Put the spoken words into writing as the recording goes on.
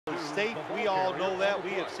State, we all know that.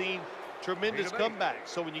 We have seen tremendous comebacks.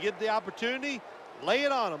 So when you get the opportunity, lay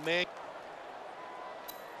it on them, man.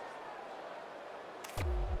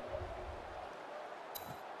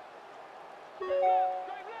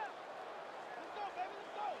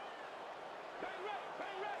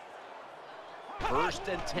 First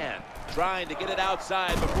and 10, trying to get it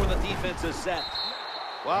outside before the defense is set.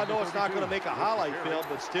 Well, I know it's not going to make a highlight film,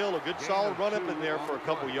 but still a good solid run up in there for a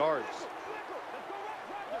couple yards.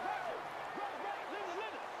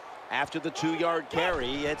 After the 2-yard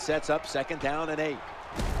carry, it sets up 2nd down and 8.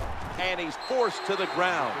 And he's forced to the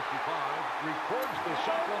ground. 55 records the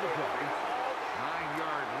sack on the play.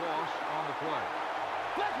 9-yard loss on the play.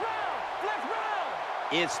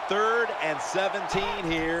 It's 3rd and 17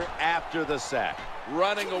 here after the sack.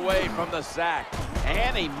 Running away from the sack.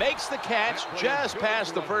 And he makes the catch just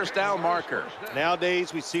past the 1st down marker.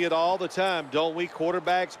 Nowadays, we see it all the time, don't we?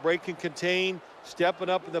 Quarterbacks break and contain, stepping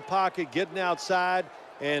up in the pocket, getting outside,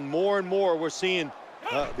 and more we're seeing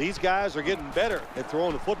these guys are getting better at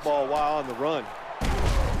throwing the football while on the run.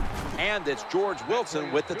 And it's George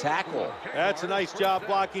Wilson with the tackle. That's a nice job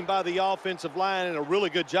blocking by the offensive line and a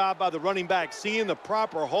really good job by the running back. Seeing the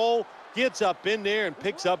proper hole, gets up in there and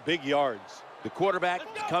picks up big yards. The quarterback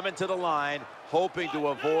is coming to the line, hoping to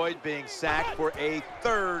avoid being sacked for a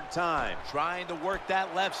 3rd time. Trying to work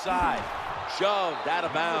that left side. Shoved out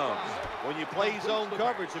of bounds. When you play zone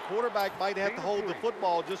coverage, the quarterback might have to hold the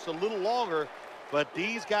football just a little longer. But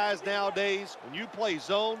these guys nowadays, when you play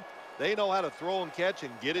zone, they know how to throw and catch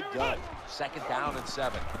and get it done. 2nd down and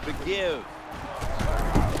 7. The give.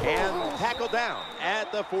 And tackle down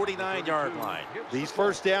at the 49-yard line. These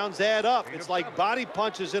first downs add up. It's like body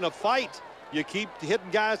punches in a fight. You keep hitting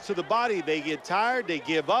guys to the body. They get tired. They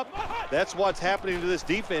give up. That's what's happening to this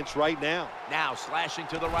defense right now. Now slashing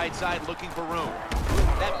to the right side, looking for room.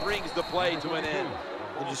 That brings the play to an end.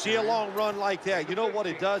 When you see a long run like that, you know what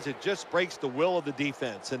it does? It just breaks the will of the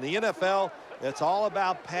defense. In the NFL, it's all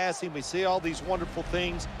about passing. We see all these wonderful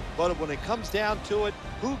things, but when it comes down to it,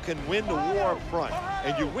 who can win the war up front?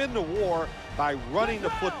 And you win the war by running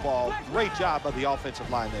the football. Great job by the offensive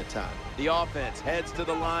line that time. The offense heads to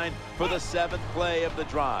the line for the 7th play of the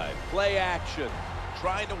drive. Play action,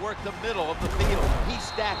 trying to work the middle of the field. He's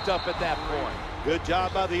stacked up at that point. Good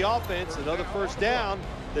job by the offense. Another 1st down.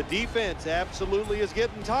 The defense absolutely is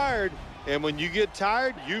getting tired, and when you get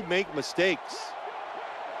tired, you make mistakes.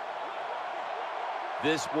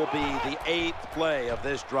 This will be the 8th play of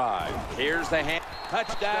this drive. Here's the hand.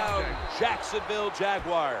 Touchdown, Jacksonville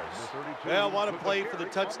Jaguars. Well, what a play for the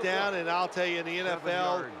touchdown, and I'll tell you, in the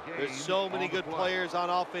NFL, there's so many good players on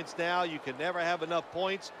offense now. You can never have enough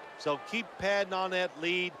points, so keep padding on that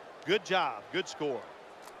lead. Good job, good score.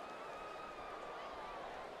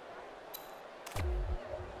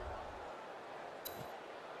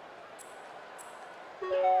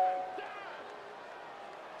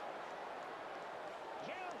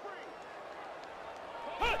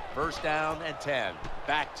 First down and 10.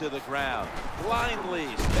 Back to the ground. Blindly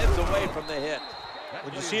spins away from the hit.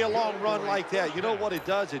 When you see a long run like that, you know what it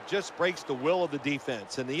does? It just breaks the will of the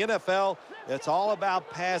defense. In the NFL, it's all about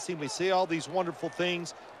passing. We see all these wonderful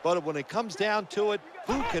things, but when it comes down to it,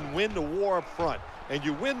 who can win the war up front? And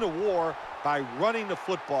you win the war by running the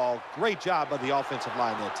football. Great job by the offensive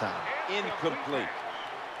line that time. Incomplete.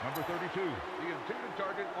 Number 32, the intended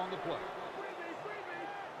target on the play.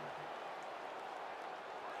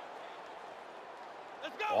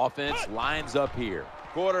 Offense lines up here.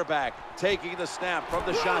 Quarterback taking the snap from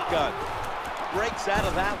the shotgun. Breaks out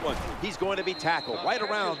of that one. He's going to be tackled right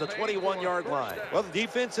around the 21-yard line. Well, the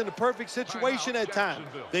defense in a perfect situation at times.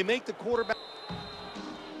 They make the quarterback.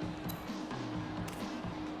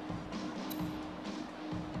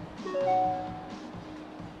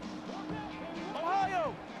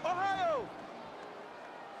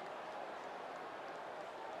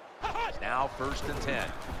 Now 1st and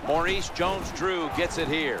 10. Maurice Jones-Drew gets it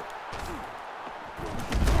here.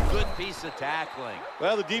 Good piece of tackling.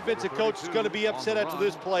 Well, the defensive coach is going to be upset after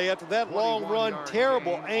this play. After that long run,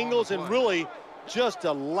 terrible angles, and really just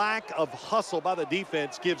a lack of hustle by the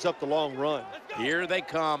defense gives up the long run. Here they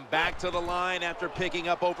come back to the line after picking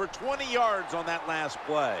up over 20 yards on that last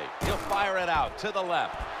play. He'll fire it out to the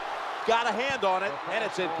left. Got a hand on it, and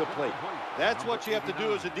it's incomplete. That's what you have to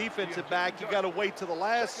do as a defensive back. You got to wait to the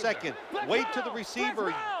last second. Wait till the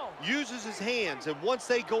receiver uses his hands, and once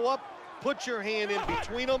they go up, put your hand in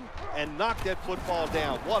between them and knock that football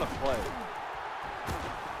down. What a play.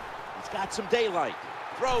 He's got some daylight.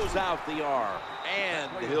 Throws out the arm, and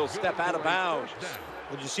he'll step out of bounds.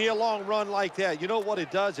 When you see a long run like that, you know what it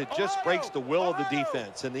does? It just breaks the will of the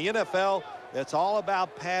defense. In the NFL, it's all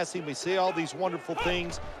about passing. We see all these wonderful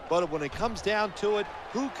things, but when it comes down to it,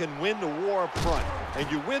 who can win the war up front? And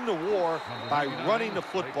you win the war by running the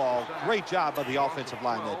football. Great job by the offensive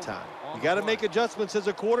line that time. You got to make adjustments as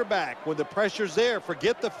a quarterback. When the pressure's there,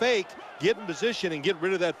 forget the fake, get in position and get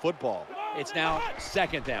rid of that football. It's now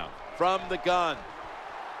second down. From the gun.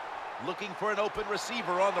 Looking for an open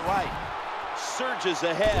receiver on the right. Surges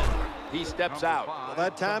ahead. He steps out. Well,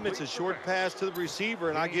 that time it's a short pass to the receiver,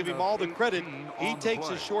 and I give him all the credit. He takes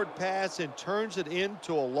a short pass and turns it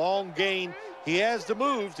into a long gain. He has the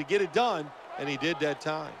moves to get it done, and he did that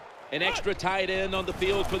time. An extra tight end on the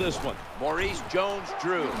field for this one. Maurice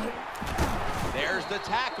Jones-Drew. There's the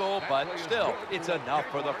tackle, but still, it's enough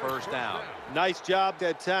for the first down. Nice job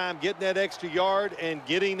that time, getting that extra yard and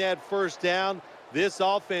getting that first down. This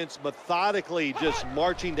offense methodically just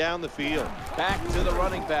marching down the field. Back to the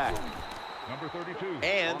running back. Number 32.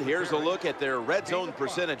 And here's a look at their red zone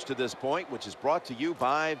percentage to this point, which is brought to you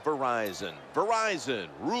by Verizon. Verizon,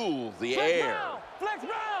 rule the air. Flex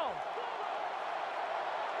ground.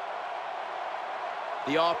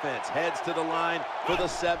 The offense heads to the line for the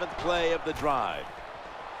 7th play of the drive.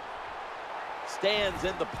 Stands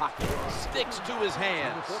in the pocket, sticks to his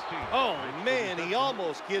hands. Oh, man, he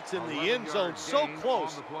almost gets in the end zone, so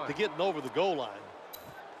close to getting over the goal line.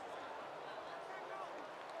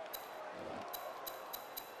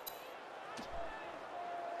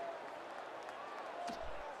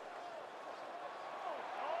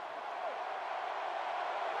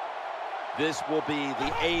 This will be the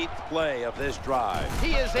 8th play of this drive.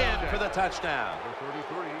 He is in for the touchdown.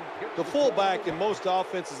 The fullback in most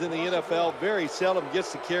offenses in the NFL very seldom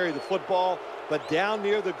gets to carry the football, but down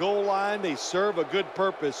near the goal line, they serve a good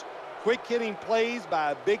purpose. Quick hitting plays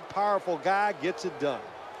by a big, powerful guy gets it done.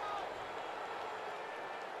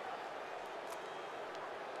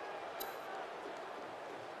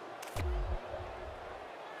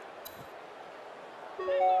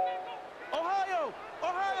 Ohio!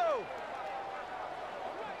 Ohio!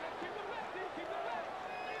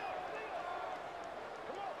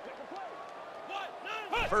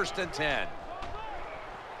 First and 10.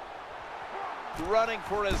 Running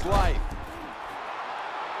for his life.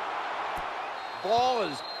 Ball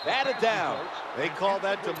is batted down. They call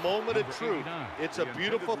that the moment of truth. It's a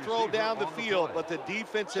beautiful throw down the field, but the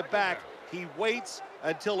defensive back, he waits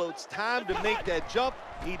until it's time to make that jump.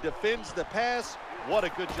 He defends the pass. What a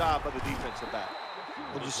good job by the defensive back.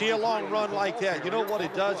 When you see a long run like that, you know what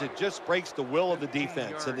it does? It just breaks the will of the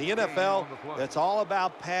defense. In the NFL, that's all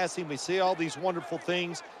about passing. We see all these wonderful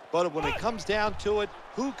things, but when it comes down to it,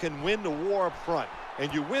 who can win the war up front?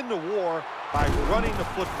 And you win the war by running the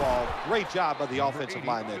football. Great job by the offensive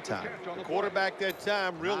line that time. The quarterback that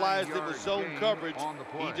time realized it was zone coverage.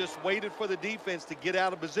 He just waited for the defense to get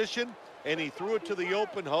out of position, and he threw it to the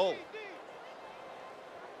open hole.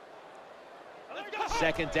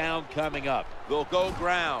 Second down coming up. They'll go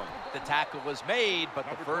ground. The tackle was made, but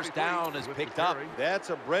the first down is picked up. That's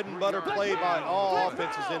a bread and butter play by all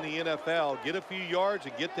offenses in the NFL. Get a few yards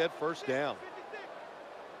and get that first down.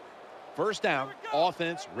 First down,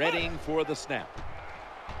 offense readying for the snap.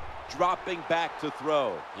 Dropping back to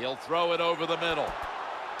throw. He'll throw it over the middle.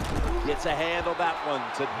 Gets a hand on that one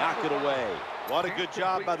to knock it away. What a good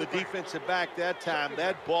job by the defensive back that time.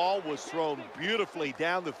 That ball was thrown beautifully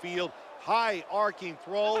down the field. High arcing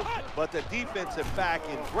throw, but the defensive back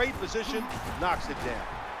in great position knocks it down.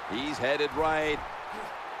 He's headed right.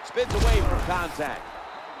 Spins away from contact.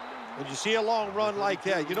 When you see a long run like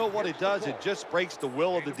that, you know what it does? It just breaks the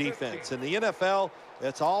will of the defense. In the NFL,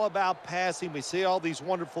 it's all about passing. We see all these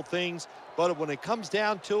wonderful things, but when it comes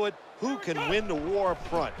down to it, who can win the war up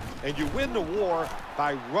front? And you win the war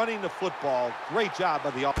by running the football. Great job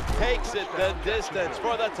by the offense. Takes it the distance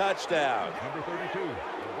for the touchdown. Number 32.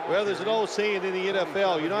 Well, there's an old saying in the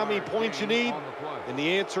NFL, you know how many points you need? And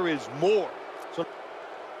the answer is more. So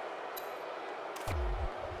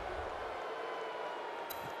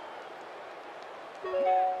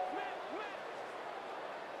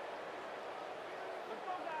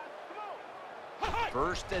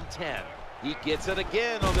First and 10. He gets it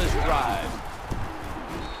again on this drive.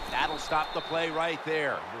 That'll stop the play right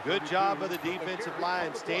there. good job by the defensive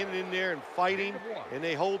line, standing in there and fighting, and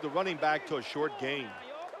they hold the running back to a short gain.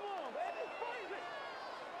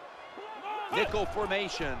 Nickel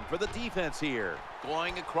formation for the defense here.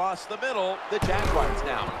 Going across the middle, the Jaguars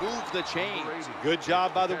now move the chains. Good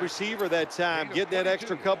job by the receiver that time, getting that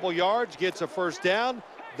extra couple yards, gets a first down.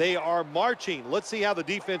 They are marching. Let's see how the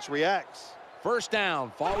defense reacts. First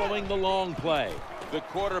down following the long play. The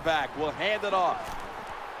quarterback will hand it off.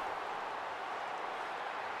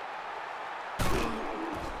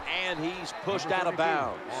 And he's pushed out of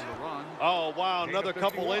bounds. On the run Oh, wow, Gain another of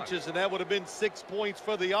couple 51. inches, and that would have been 6 points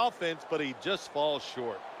for the offense, but he just falls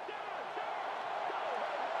short.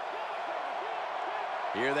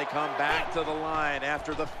 Here they come back to the line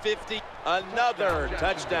after the 50. Another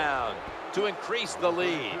touchdown to increase the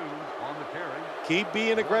lead. On the carry. Keep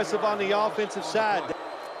being aggressive on the offensive side.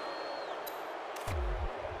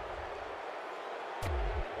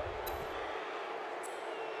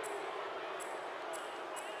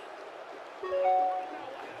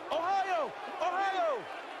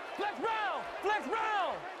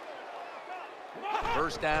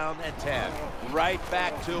 First down and 10. Right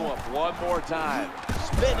back to him one more time.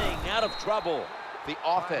 Spinning out of trouble. The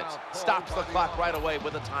offense stops the clock right away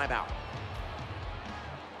with a timeout.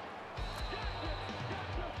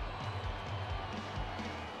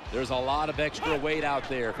 There's a lot of extra weight out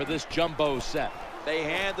there for this jumbo set. They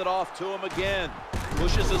hand it off to him again.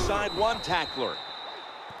 Pushes aside one tackler.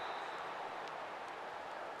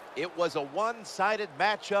 It was a one-sided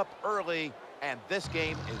matchup early, and this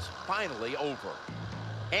game is finally over.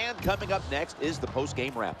 And coming up next is the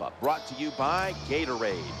post-game wrap-up, brought to you by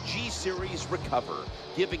Gatorade G-Series Recover,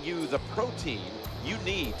 giving you the protein you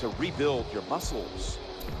need to rebuild your muscles.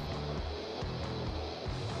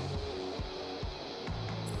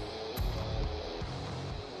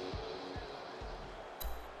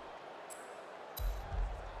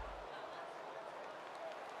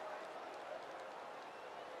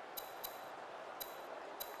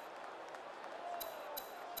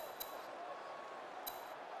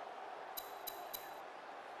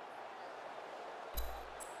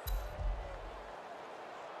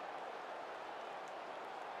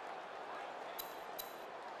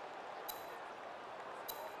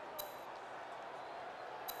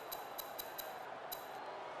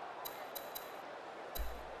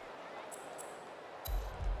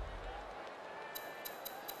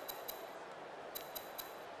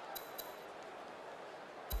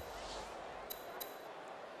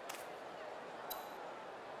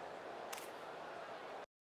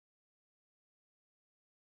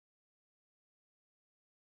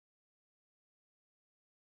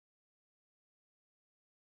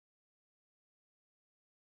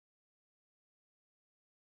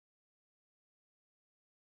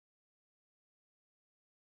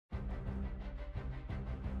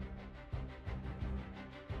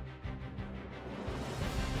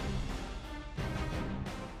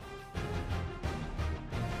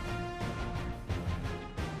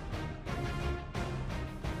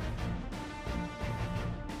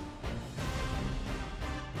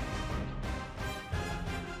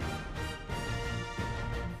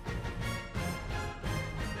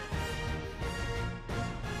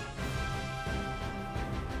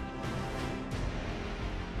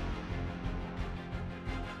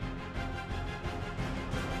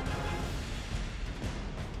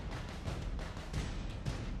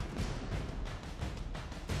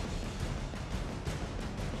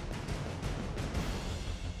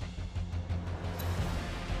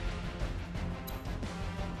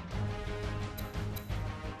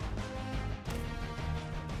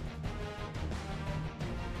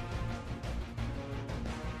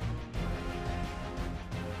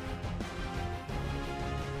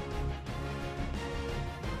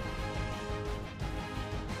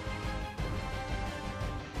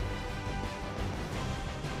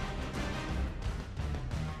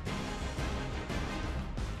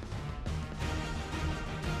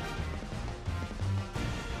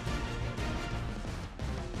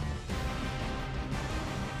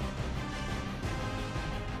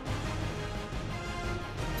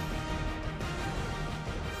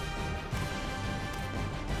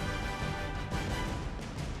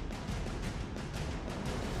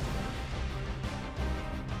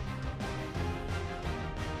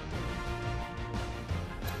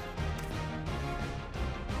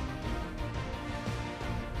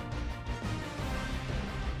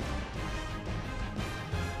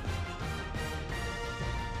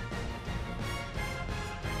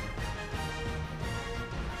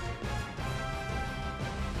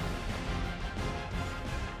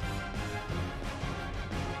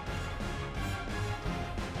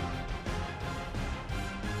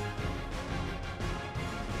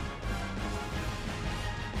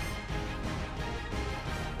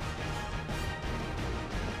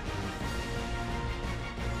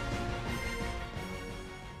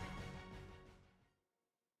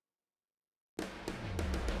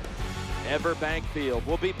 Everbank Field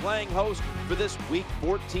will be playing host for this Week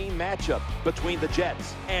 14 matchup between the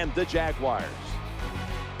Jets and the Jaguars.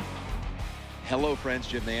 Hello, friends.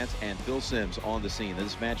 Jim Nance and Phil Simms on the scene.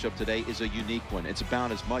 This matchup today is a unique one. It's about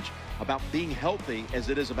as much about being healthy as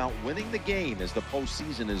it is about winning the game as the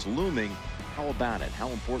postseason is looming. How about it? How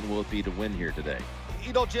important will it be to win here today?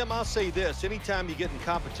 You know, Jim, I'll say this. Anytime you get in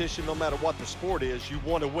competition, no matter what the sport is, you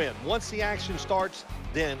want to win. Once the action starts,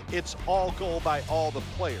 then it's all go by all the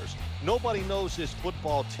players. Nobody knows this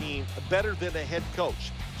football team better than the head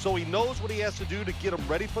coach. So he knows what he has to do to get them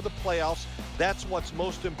ready for the playoffs. That's what's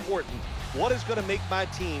most important. What is going to make my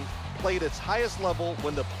team play at its highest level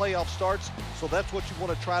when the playoff starts? So that's what you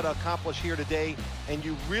want to try to accomplish here today. And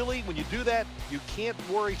you really, when you do that, you can't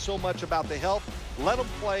worry so much about the health. Let them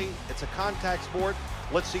play. It's a contact sport.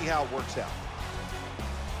 Let's see how it works out.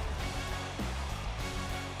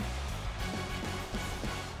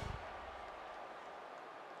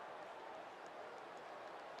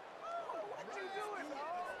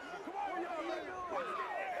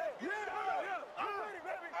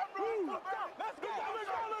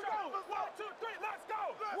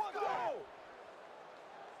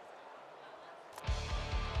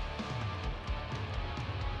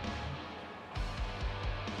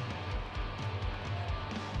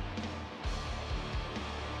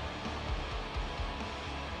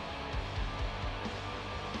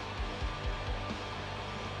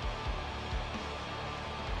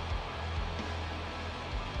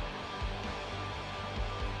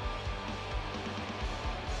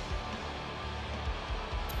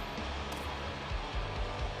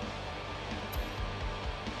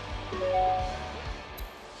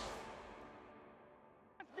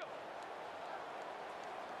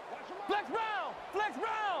 Flex round! Flex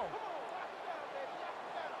round!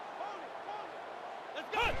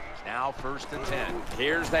 Now 1st and 10.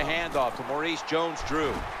 Here's the handoff to Maurice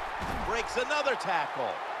Jones-Drew. Breaks another tackle.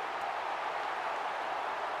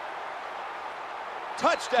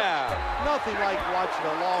 Touchdown! Nothing like watching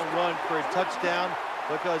a long run for a touchdown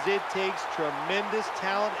because it takes tremendous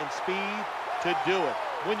talent and speed to do it.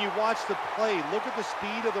 When you watch the play, look at the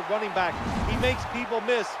speed of the running back. He makes people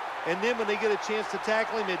miss, and then when they get a chance to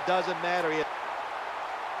tackle him, it doesn't matter.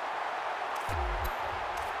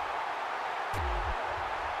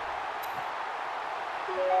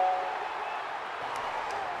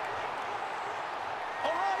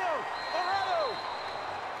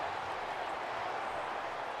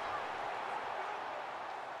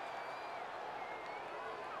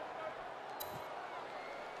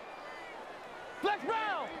 Flex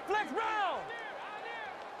round! Flex round!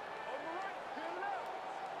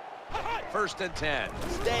 1st and 10.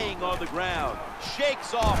 Staying on the ground.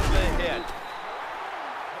 Shakes off the hit.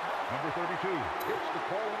 Number 32 hits the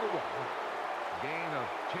call on the run. Gain of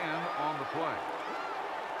 10 on the play.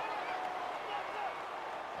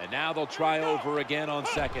 And now they'll try over again on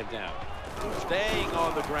 2nd down. Staying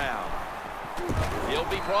on the ground. He'll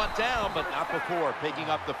be brought down, but not before picking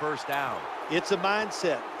up the 1st down. It's a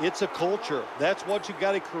mindset. It's a culture. That's what you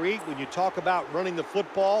got to create when you talk about running the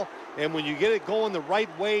football. And when you get it going the right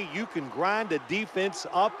way, you can grind the defense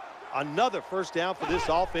up. Another 1st down for this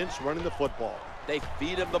offense running the football. They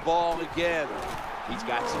feed him the ball again. He's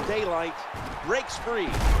got some daylight. Breaks free.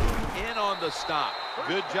 In on the stop.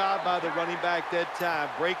 Good job by the running back that time.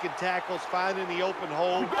 Breaking tackles, finding the open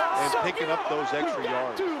hole, and picking up those extra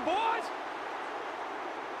yards.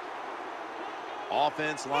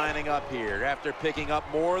 Offense lining up here after picking up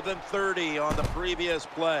more than 30 on the previous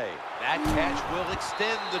play. That catch will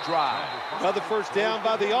extend the drive. Another 1st down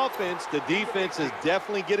by the offense. The defense is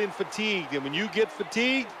definitely getting fatigued. And when you get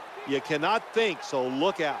fatigued, you cannot think, so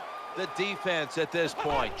look out. The defense at this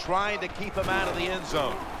point trying to keep him out of the end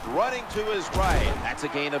zone. Running to his right. That's a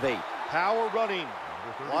gain of 8. Power running.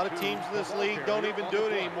 A lot of teams in this league don't even do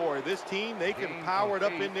it anymore. This team, they can power it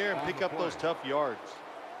up in there and pick up those tough yards.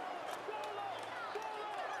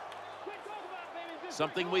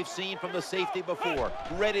 Something we've seen from the safety before.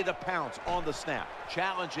 Ready to pounce on the snap.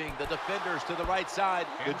 Challenging the defenders to the right side.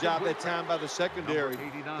 Good job that time by the secondary.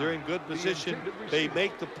 They're in good position. They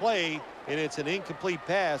make the play, and it's an incomplete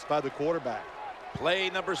pass by the quarterback. Play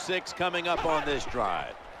number 6 coming up on this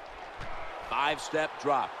drive. 5-step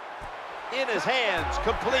drop. In his hands.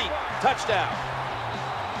 Complete. Touchdown.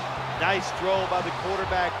 Nice throw by the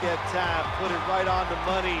quarterback that time. Put it right on the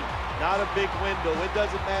money. Not a big window. It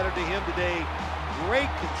doesn't matter to him today. Great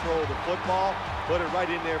control of the football. Put it right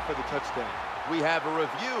in there for the touchdown. We have a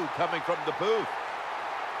review coming from the booth.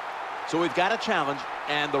 So we've got a challenge,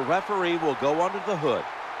 and the referee will go under the hood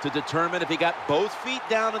to determine if he got both feet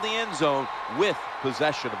down in the end zone with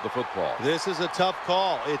possession of the football. This is a tough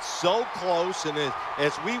call. It's so close, and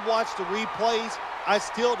as we watch the replays, I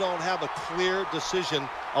still don't have a clear decision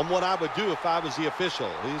on what I would do if I was the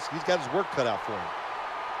official. He's got his work cut out for him.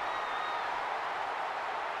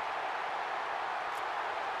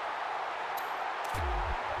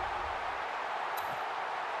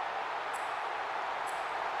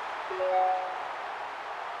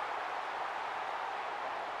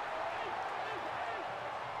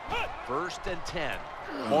 First and 10.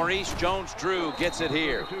 Maurice Jones-Drew gets it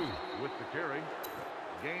here. With the carry.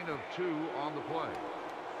 Gain of 2 on the play.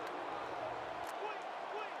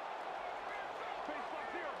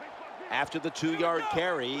 After the 2-yard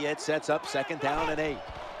carry, it sets up 2nd down and 8.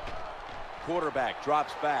 Quarterback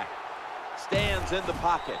drops back. Stands in the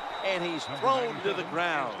pocket, and he's thrown to the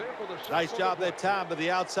ground. Nice job that time by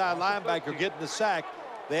the outside linebacker getting the sack.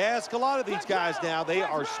 They ask a lot of these guys now. They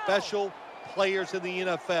are special players in the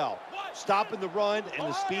NFL. Stopping the run and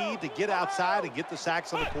the speed to get outside and get the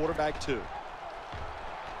sacks on the quarterback, too.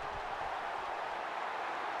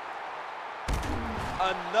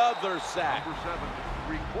 Another sack.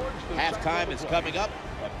 Halftime is coming up,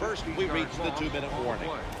 but first we reach the 2-minute warning.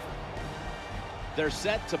 They're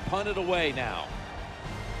set to punt it away now.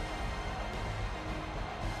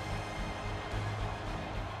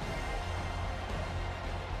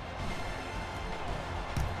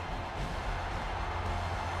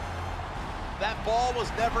 That ball was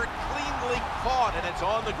never cleanly caught, and it's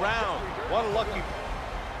on the ground. What a lucky...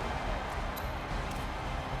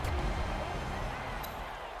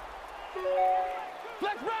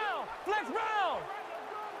 Flex round! Flex round!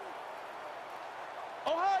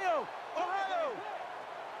 Ohio! Ohio!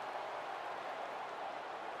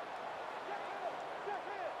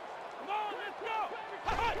 Come on, let's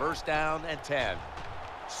go! First down and 10.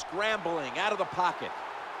 Scrambling out of the pocket.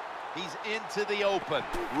 He's into the open.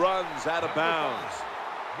 Runs out of bounds.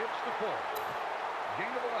 Gets the ball. Gain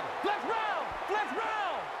of 11. Flex round! Flex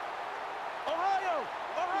round! Ohio!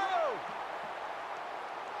 Ohio!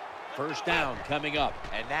 First down coming up.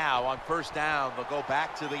 And now on first down, they'll go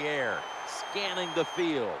back to the air. Scanning the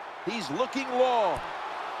field. He's looking long.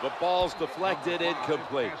 The ball's deflected,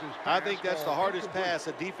 incomplete. I think that's the hardest pass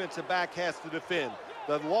a defensive back has to defend.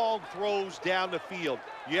 The long throws down the field.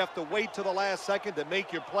 You have to wait till the last second to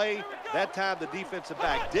make your play. That time the defensive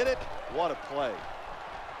back did it. What a play.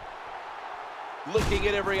 Looking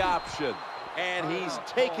at every option. And he's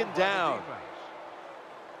taken down.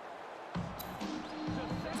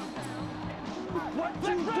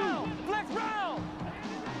 Flex round! Flex round!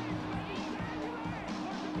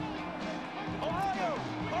 Ohio!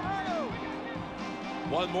 Ohio!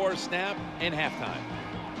 One more snap and halftime.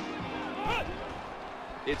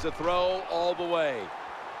 It's a throw all the way.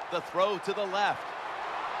 The throw to the left.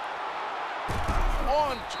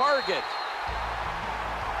 On target.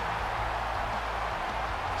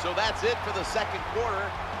 So that's it for the second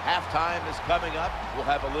quarter. Halftime is coming up. We'll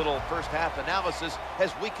have a little first half analysis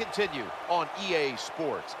as we continue on EA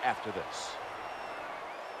Sports after this.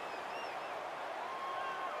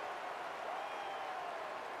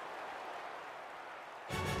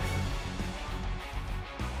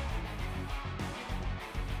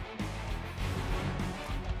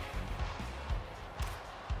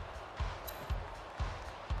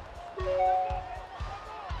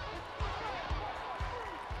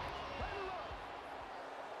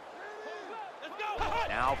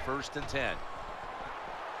 Now first and 10.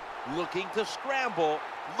 Looking to scramble,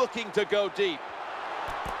 looking to go deep.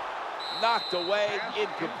 Knocked away,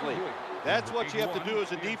 incomplete. That's what you have to do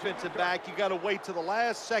as a defensive back. You got to wait to the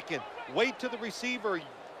last second. Wait till the receiver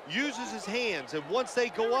uses his hands, and once they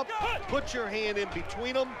go up, put your hand in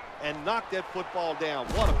between them and knock that football down.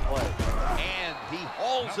 What a play. And he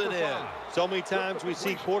hauls it in. So many times we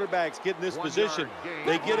see quarterbacks get in this position.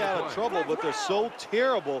 They get out of trouble, but they're so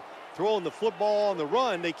terrible throwing the football on the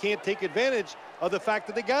run, they can't take advantage of the fact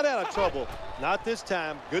that they got out of trouble. Not this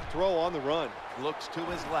time. Good throw on the run. Looks to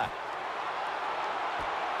his left.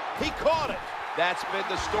 He caught it. That's been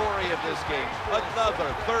the story of this game.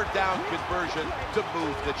 Another third down conversion to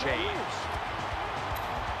move the chains.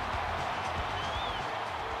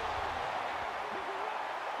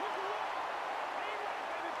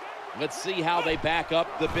 Let's see how they back up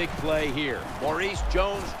the big play here. Maurice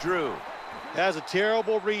Jones-Drew. That's a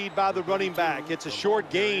terrible read by the running back. It's a short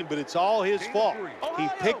game, but it's all his fault. He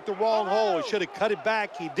picked the wrong hole. He should have cut it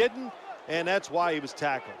back. He didn't, and that's why he was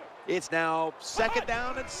tackled. It's now 2nd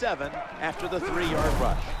down and 7 after the 3-yard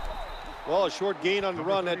rush. Well, a short gain on the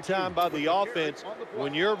run that time by the offense.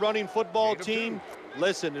 When you're a running football team,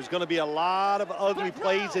 listen, there's going to be a lot of ugly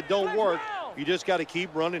plays that don't work. You just got to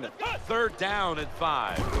keep running it. 3rd down and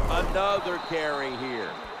 5. Another carry here.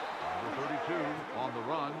 Number 32 on the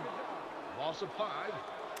run. Loss of 5.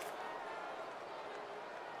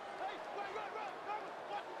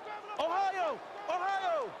 Ohio!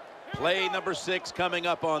 Ohio! Play number 6 coming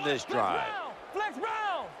up on this drive. Flex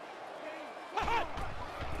round!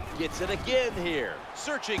 Gets it again here.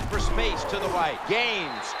 Searching for space to the right.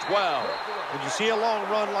 Gains 12. When you see a long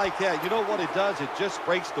run like that, you know what it does? It just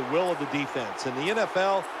breaks the will of the defense. In the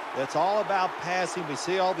NFL, it's all about passing. We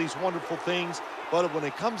see all these wonderful things, but when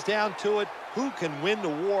it comes down to it, who can win the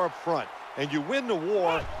war up front? And you win the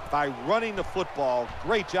war by running the football.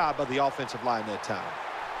 Great job by the offensive line that time.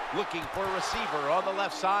 Looking for a receiver on the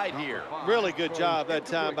left side here. Really good job that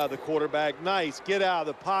time by the quarterback. Nice. Get out of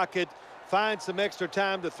the pocket. Find some extra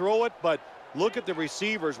time to throw it, but look at the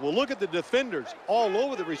receivers. Well, look at the defenders all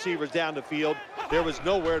over the receivers down the field. There was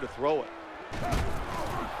nowhere to throw it.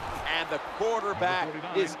 And the quarterback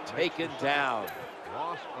is taken down.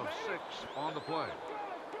 Loss of 6 on the play.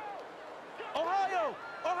 Ohio!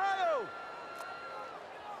 Ohio!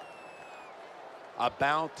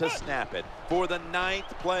 About to snap it for the 9th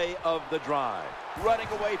play of the drive. Running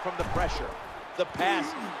away from the pressure. The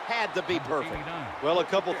pass had to be perfect. Well, a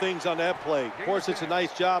couple things on that play. Of course, it's a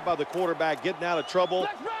nice job by the quarterback getting out of trouble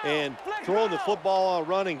and throwing the football on a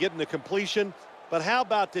run and getting the completion. But how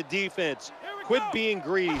about the defense? Quit being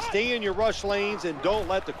greedy. Stay in your rush lanes and don't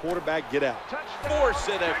let the quarterback get out. Force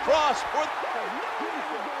it across for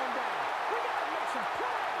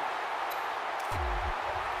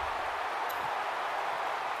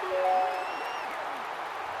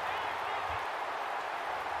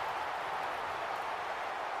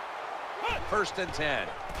first and 10.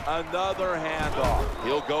 Another handoff.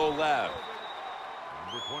 He'll go left.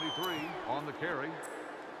 Number 23 on the carry.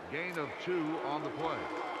 Gain of 2 on the play.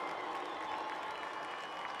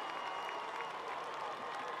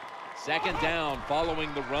 Second down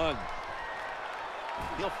following the run.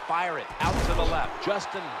 He'll fire it out to the left.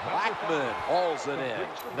 Justin Blackman hauls it in.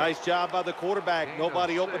 Nice job by the quarterback.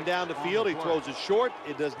 Nobody open down the field. He throws it short.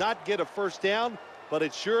 It does not get a first down, but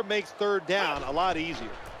it sure makes third down a lot easier.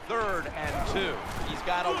 3rd and 2. He's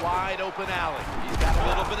got a wide open alley. He's got a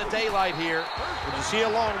little bit of daylight here. When you see a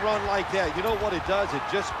long run like that, you know what it does? It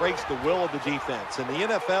just breaks the will of the defense. In the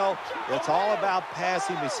NFL, it's all about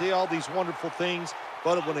passing. We see all these wonderful things,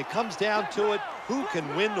 but when it comes down to it, who can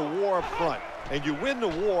win the war up front? And you win the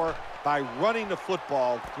war by running the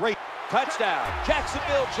football. Great. Touchdown,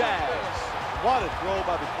 Jacksonville Jags. What a throw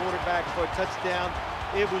by the quarterback for a touchdown.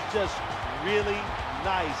 It was just really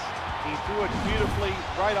nice. He threw it beautifully,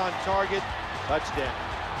 right on target. Touchdown.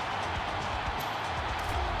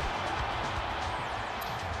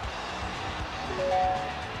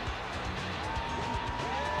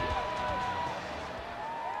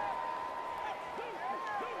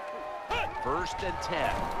 First and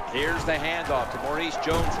 10. Here's the handoff to Maurice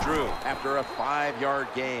Jones-Drew after a 5-yard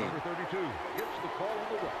gain. Number 32 gets the call on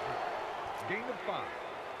the run. Gain of 5.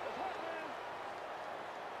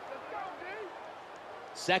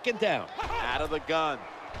 Second down. Out of the gun.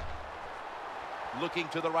 Looking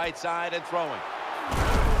to the right side and throwing.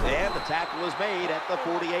 And the tackle is made at the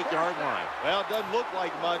 48-yard line. Well, it doesn't look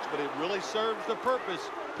like much, but it really serves the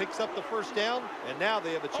purpose. Picks up the first down, and now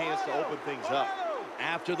they have a chance to open things up.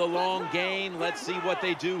 After the long gain, let's see what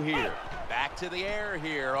they do here. Back to the air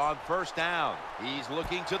here on first down. He's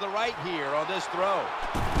looking to the right here on this throw.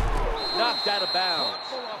 Knocked out of bounds.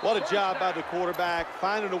 What a job by the quarterback,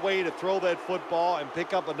 finding a way to throw that football and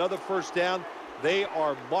pick up another first down. They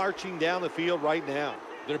are marching down the field right now.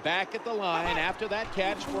 They're back at the line after that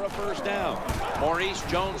catch for a first down. Maurice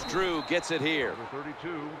Jones-Drew gets it here. Number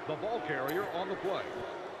 32, the ball carrier on the play.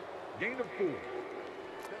 Gain of 4.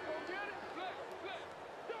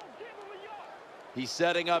 He's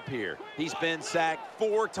setting up here. He's been sacked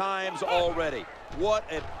 4 times already. What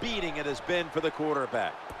a beating it has been for the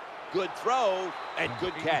quarterback. Good throw and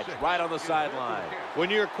good catch right on the sideline. When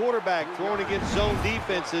you're a quarterback throwing against zone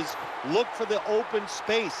defenses, look for the open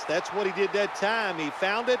space. That's what he did that time. He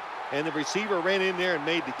found it, and the receiver ran in there and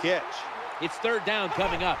made the catch. It's third down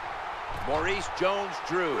coming up. Maurice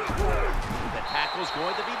Jones-Drew. The tackle's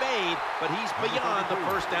going to be made, but he's beyond the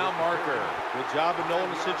first down marker. Good job of knowing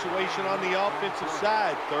the situation on the offensive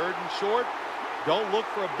side. Third and short. Don't look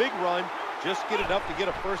for a big run. Just get enough to get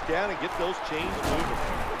a first down and get those chains moving.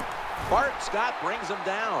 Bart Scott brings him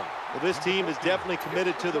down. Well, this team is definitely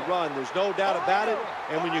committed to the run. There's no doubt about it.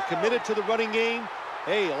 And when you're committed to the running game,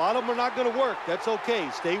 hey, a lot of them are not going to work. That's okay.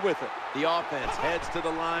 Stay with it. The offense heads to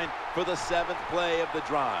the line for the 7th play of the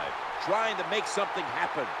drive, trying to make something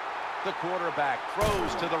happen. The quarterback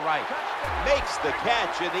throws to the right, makes the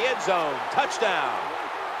catch in the end zone. Touchdown.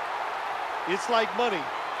 It's like money.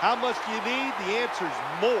 How much do you need? The answer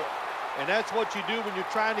is more. And that's what you do when you're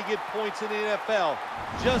trying to get points in the NFL.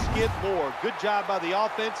 Just get more. Good job by the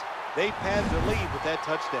offense. They padded the lead with that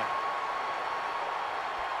touchdown.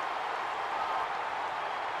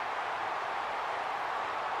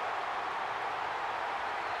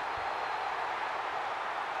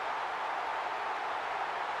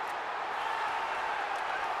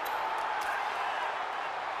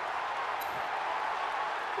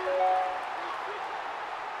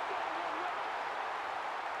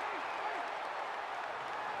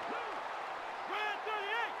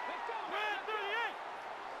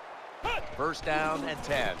 First down and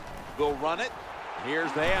 10. They'll run it.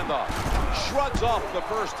 Here's the handoff. Shrugs off the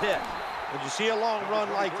first hit. When you see a long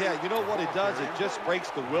run like that, you know what it does? It just breaks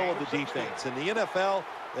the will of the defense. In the NFL,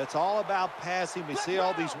 it's all about passing. We see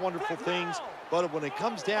all these wonderful things, but when it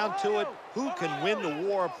comes down to it, who can win the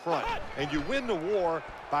war up front? And you win the war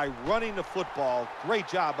by running the football. Great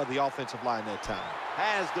job by the offensive line that time.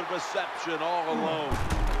 Has the reception all alone.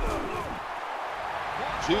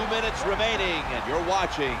 2 minutes remaining, and you're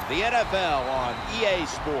watching the NFL on EA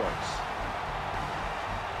Sports.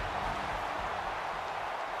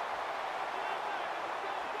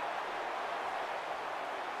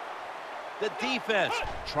 The defense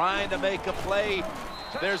trying to make a play.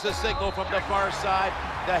 There's a signal from the far side.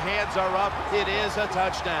 The hands are up. It is a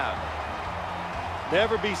touchdown.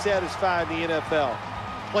 Never be satisfied in the NFL.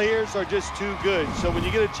 Players are just too good. So when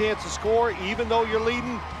you get a chance to score, even though you're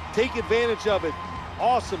leading, take advantage of it.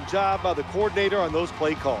 Awesome job by the coordinator on those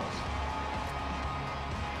play calls.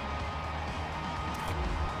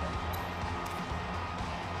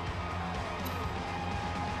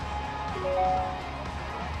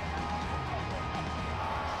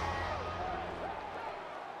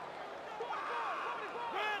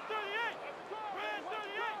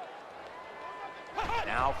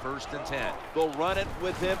 Now 1st and 10. They'll run it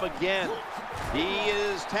with him again. He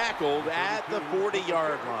is tackled at the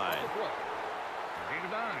 40-yard line. Gain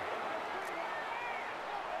of 9.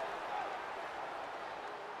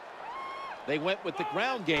 They went with the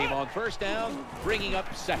ground game on 1st down, bringing up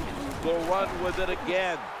 2nd. They'll run with it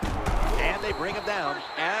again. And they bring him down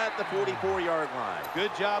at the 44-yard line.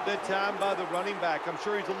 Good job that time by the running back. I'm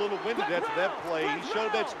sure he's a little winded after that play. He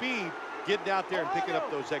showed that speed, getting out there and picking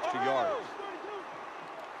up those extra yards.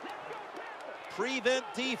 Prevent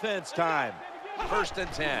defense time. 1st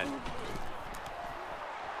and 10.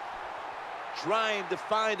 Trying to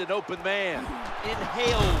find an open man.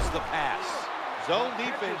 Inhales the pass. Zone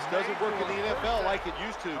defense doesn't work in the NFL like it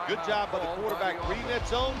used to. Good job by the quarterback reading that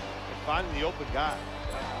zone and finding the open guy.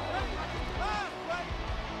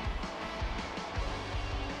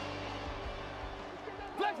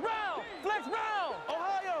 Flex round! Flex round!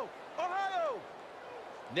 Ohio! Ohio!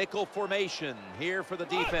 Nickel formation here for the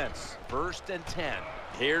defense. 1st and 10.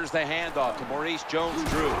 Here's the handoff to Maurice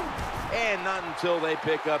Jones-Drew. And not until they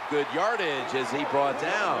pick up good yardage is he brought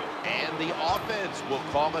down. And the offense will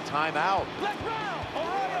call a timeout. Flex round!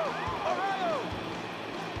 Ohio! Ohio!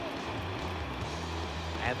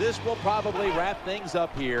 And this will probably wrap things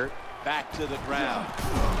up here. Back to the ground.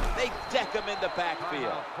 They deck him into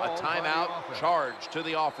backfield. A timeout charge to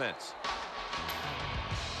the offense.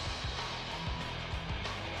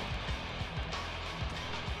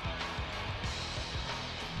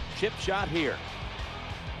 Chip shot here.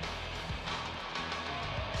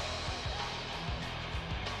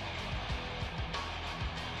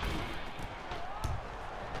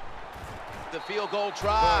 The field goal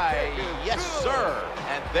try. Yes, sir.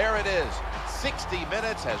 And there it is. 60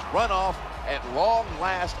 minutes has run off at long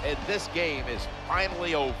last, and this game is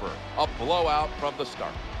finally over. A blowout from the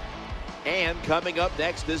start. And coming up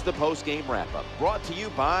next is the post-game wrap-up, brought to you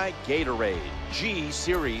by Gatorade. G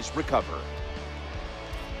Series Recover.